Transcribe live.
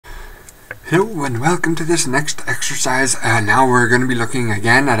Hello and welcome to this next exercise. Now we're going to be looking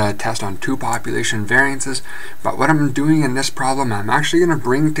again at a test on two population variances, but what I'm doing in this problem, I'm actually going to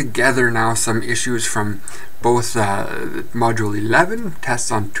bring together now some issues from both Module 11,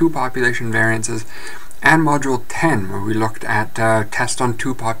 tests on two population variances, and Module 10, where we looked at test on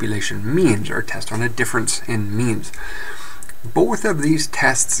two population means, or test on a difference in means. Both of these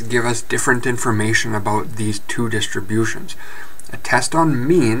tests give us different information about these two distributions. A test on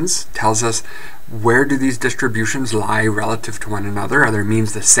means tells us where do these distributions lie relative to one another. Are their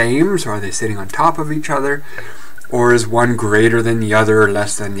means the same? So are they sitting on top of each other? Or is one greater than the other or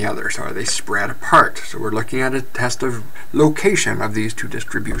less than the other? So are they spread apart? So we're looking at a test of location of these two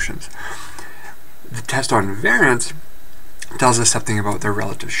distributions. The test on variance tells us something about their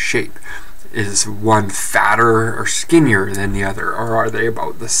relative shape. Is one fatter or skinnier than the other, or are they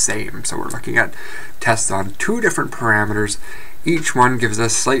about the same? So we're looking at tests on two different parameters. Each one gives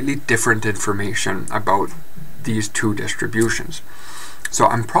us slightly different information about these two distributions. So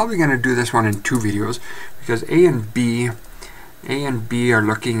I'm probably going to do this one in two videos because A and B are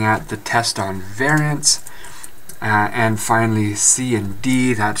looking at the test on variance, and finally C and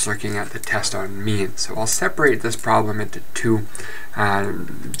D, that's looking at the test on mean. So I'll separate this problem into two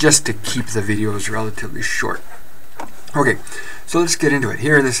just to keep the videos relatively short. Okay, so let's get into it.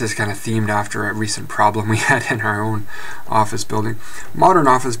 Here, this is kind of themed after a recent problem we had in our own office building. Modern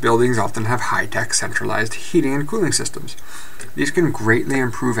office buildings often have high-tech centralized heating and cooling systems. These can greatly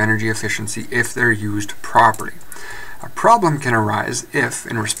improve energy efficiency if they're used properly. A problem can arise if,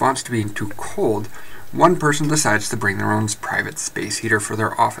 in response to being too cold, one person decides to bring their own private space heater for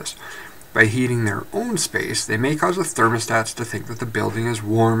their office. By heating their own space, they may cause the thermostats to think that the building is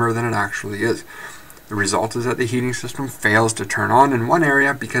warmer than it actually is. The result is that the heating system fails to turn on in one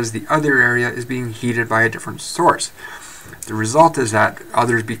area because the other area is being heated by a different source. The result is that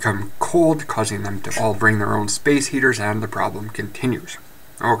others become cold, causing them to all bring their own space heaters, and the problem continues.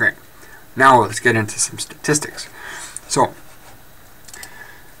 Okay, now let's get into some statistics. So,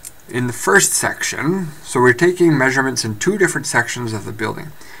 in the first section, so we're taking measurements in two different sections of the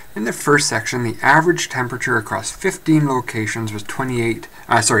building. In the first section, the average temperature across 15 locations was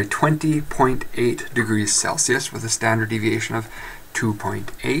 20.8 degrees Celsius with a standard deviation of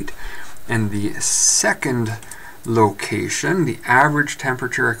 2.8. In the second location, the average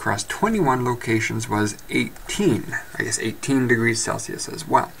temperature across 21 locations was 18 degrees Celsius as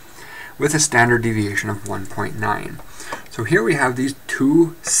well, with a standard deviation of 1.9. So here we have these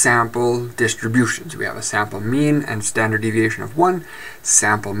two sample distributions. We have a sample mean and standard deviation of one,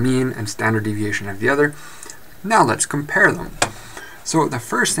 sample mean and standard deviation of the other. Now let's compare them. So the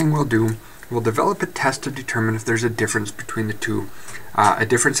first thing we'll do, we'll develop a test to determine if there's a difference between the two, a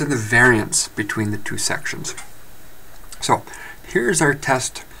difference in the variance between the two sections. So here's our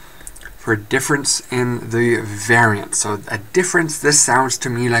test for a difference in the variance. So a difference, this sounds to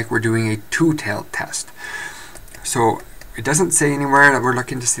me like we're doing a two-tailed test. So it doesn't say anywhere that we're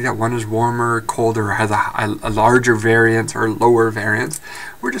looking to see that one is warmer or colder or has a larger variance or lower variance.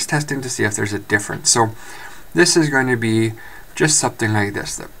 We're just testing to see if there's a difference. So this is going to be just something like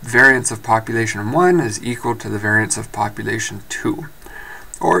this. The variance of population 1 is equal to the variance of population 2.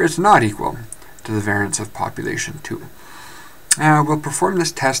 Or it's not equal to the variance of population 2. We'll perform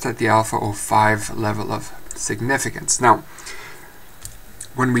this test at the alpha 05 level of significance. Now,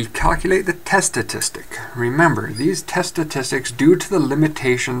 when we calculate the test statistic, remember, these test statistics, due to the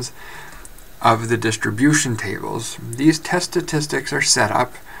limitations of the distribution tables, these test statistics are set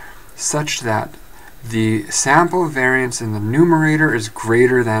up such that the sample variance in the numerator is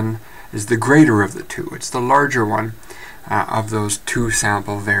the greater of the two. It's the larger one of those two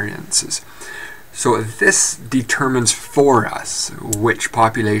sample variances. So this determines for us which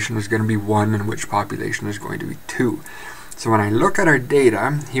population is going to be 1 and which population is going to be 2. So when I look at our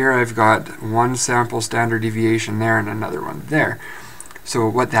data, here I've got one sample standard deviation there and another one there. So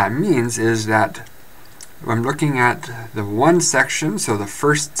what that means is that I'm looking at the one section, so the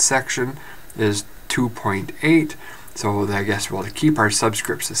first section is 2.8, so I guess we'll keep our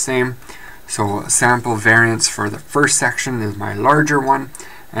subscripts the same. So sample variance for the first section is my larger one,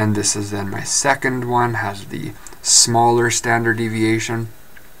 and this is then my second one, has the smaller standard deviation.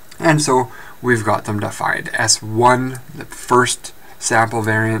 And so we've got them defined. S1, the first sample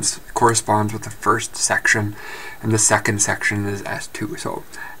variance, corresponds with the first section, and the second section is S2. So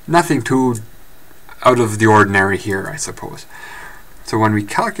nothing too out of the ordinary here, I suppose. So when we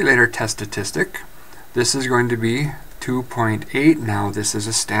calculate our test statistic, this is going to be 2.8. Now this is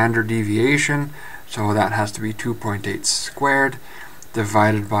a standard deviation, so that has to be 2.8 squared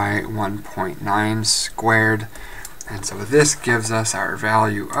divided by 1.9 squared. And so this gives us our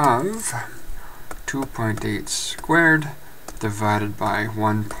value of 2.8 squared divided by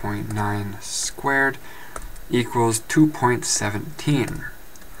 1.9 squared equals 2.17.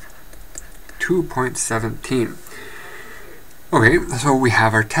 2.17. Okay, so we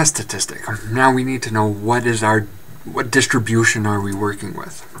have our test statistic. Now we need to know what distribution are we working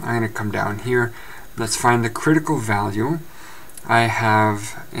with. I'm going to come down here. Let's find the critical value. I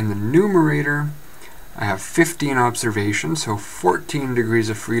have in the numerator, I have 15 observations, so 14 degrees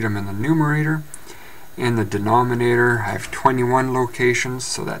of freedom in the numerator. In the denominator, I have 21 locations,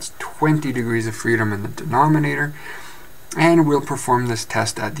 so that's 20 degrees of freedom in the denominator. And we'll perform this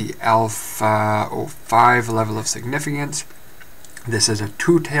test at the alpha 05 level of significance. This is a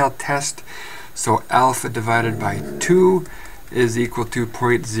two-tailed test, so alpha divided by 2 is equal to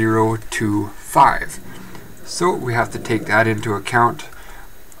 0.025. So we have to take that into account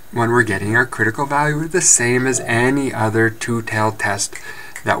when we're getting our critical value, the same as any other two-tailed test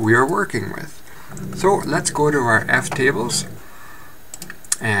that we are working with. So let's go to our F tables,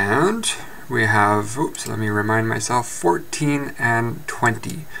 and we have, let me remind myself, 14 and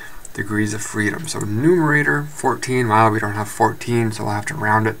 20 degrees of freedom. So numerator 14, well, we don't have 14, so we'll have to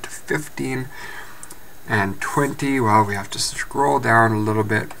round it to 15. And 20, well, we have to scroll down a little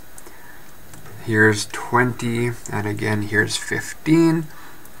bit. Here's 20, and again, here's 15.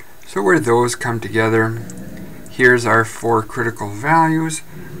 So where those come together, here's our 4 critical values,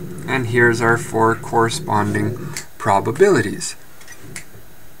 and here's our 4 corresponding probabilities.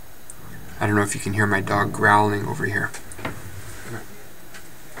 I don't know if you can hear my dog growling over here.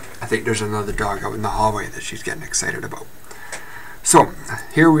 I think there's another dog out in the hallway that she's getting excited about. So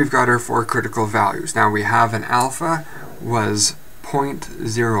here we've got our 4 critical values. Now we have an alpha was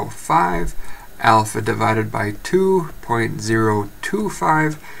 0.05, alpha divided by 2,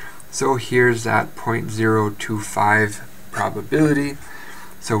 0.025. So here's that 0.025 probability.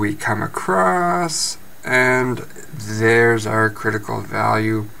 So we come across, and there's our critical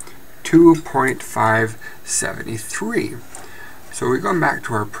value, 2.573. So we go back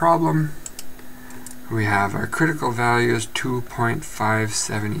to our problem. We have our critical value is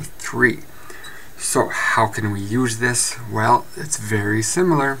 2.573. So how can we use this? Well, it's very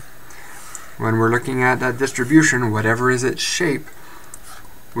similar. When we're looking at that distribution, whatever is its shape,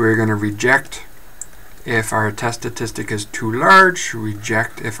 we're going to reject if our test statistic is too large,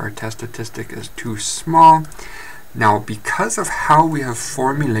 reject if our test statistic is too small. Now, because of how we have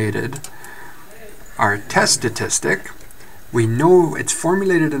formulated our test statistic, we know it's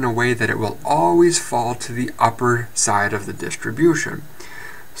formulated in a way that it will always fall to the upper side of the distribution.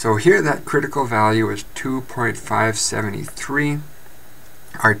 So here that critical value is 2.573.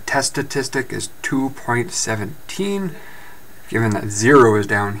 Our test statistic is 2.17. Given that 0 is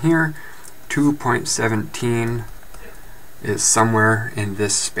down here, 2.17 is somewhere in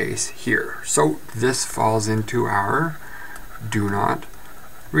this space here. So this falls into our do not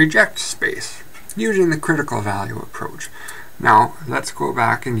reject space using the critical value approach. Now let's go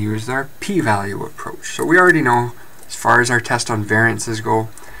back and use our p-value approach. So we already know, as far as our test on variances go,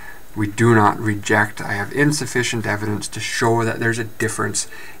 we do not reject. I have insufficient evidence to show that there's a difference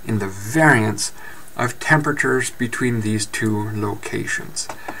in the variance of temperatures between these two locations.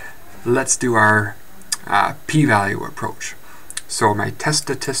 Let's do our p-value approach. So my test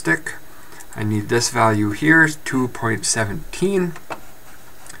statistic, I need this value here, 2.17.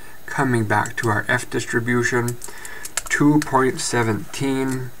 Coming back to our F distribution,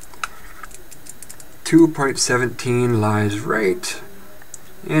 2.17. 2.17 lies right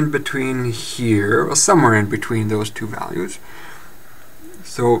in between here, well, somewhere in between those two values.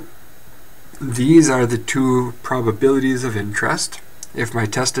 So these are the two probabilities of interest. If my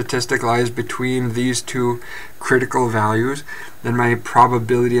test statistic lies between these two critical values, then my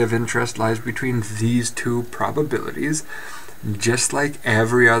probability of interest lies between these two probabilities. Just like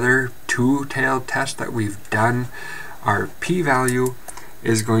every other two-tailed test that we've done, our p-value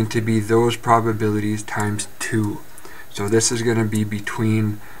is going to be those probabilities times 2. So this is going to be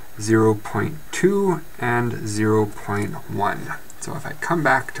between 0.2 and 0.1. So if I come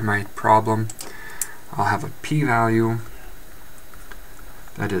back to my problem, I'll have a p-value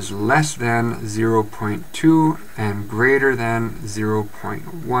that is less than 0.2 and greater than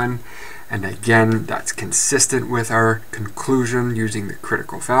 0.1. And again, that's consistent with our conclusion using the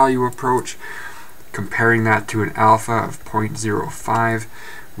critical value approach. Comparing that to an alpha of 0.05,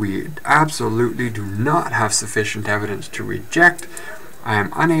 we absolutely do not have sufficient evidence to reject. I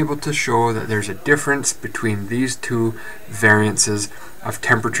am unable to show that there's a difference between these two variances of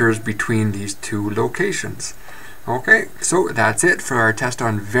temperatures between these two locations. Okay, so that's it for our test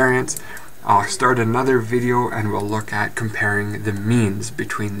on variance. I'll start another video and we'll look at comparing the means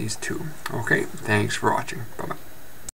between these two. Okay, thanks for watching. Bye-bye.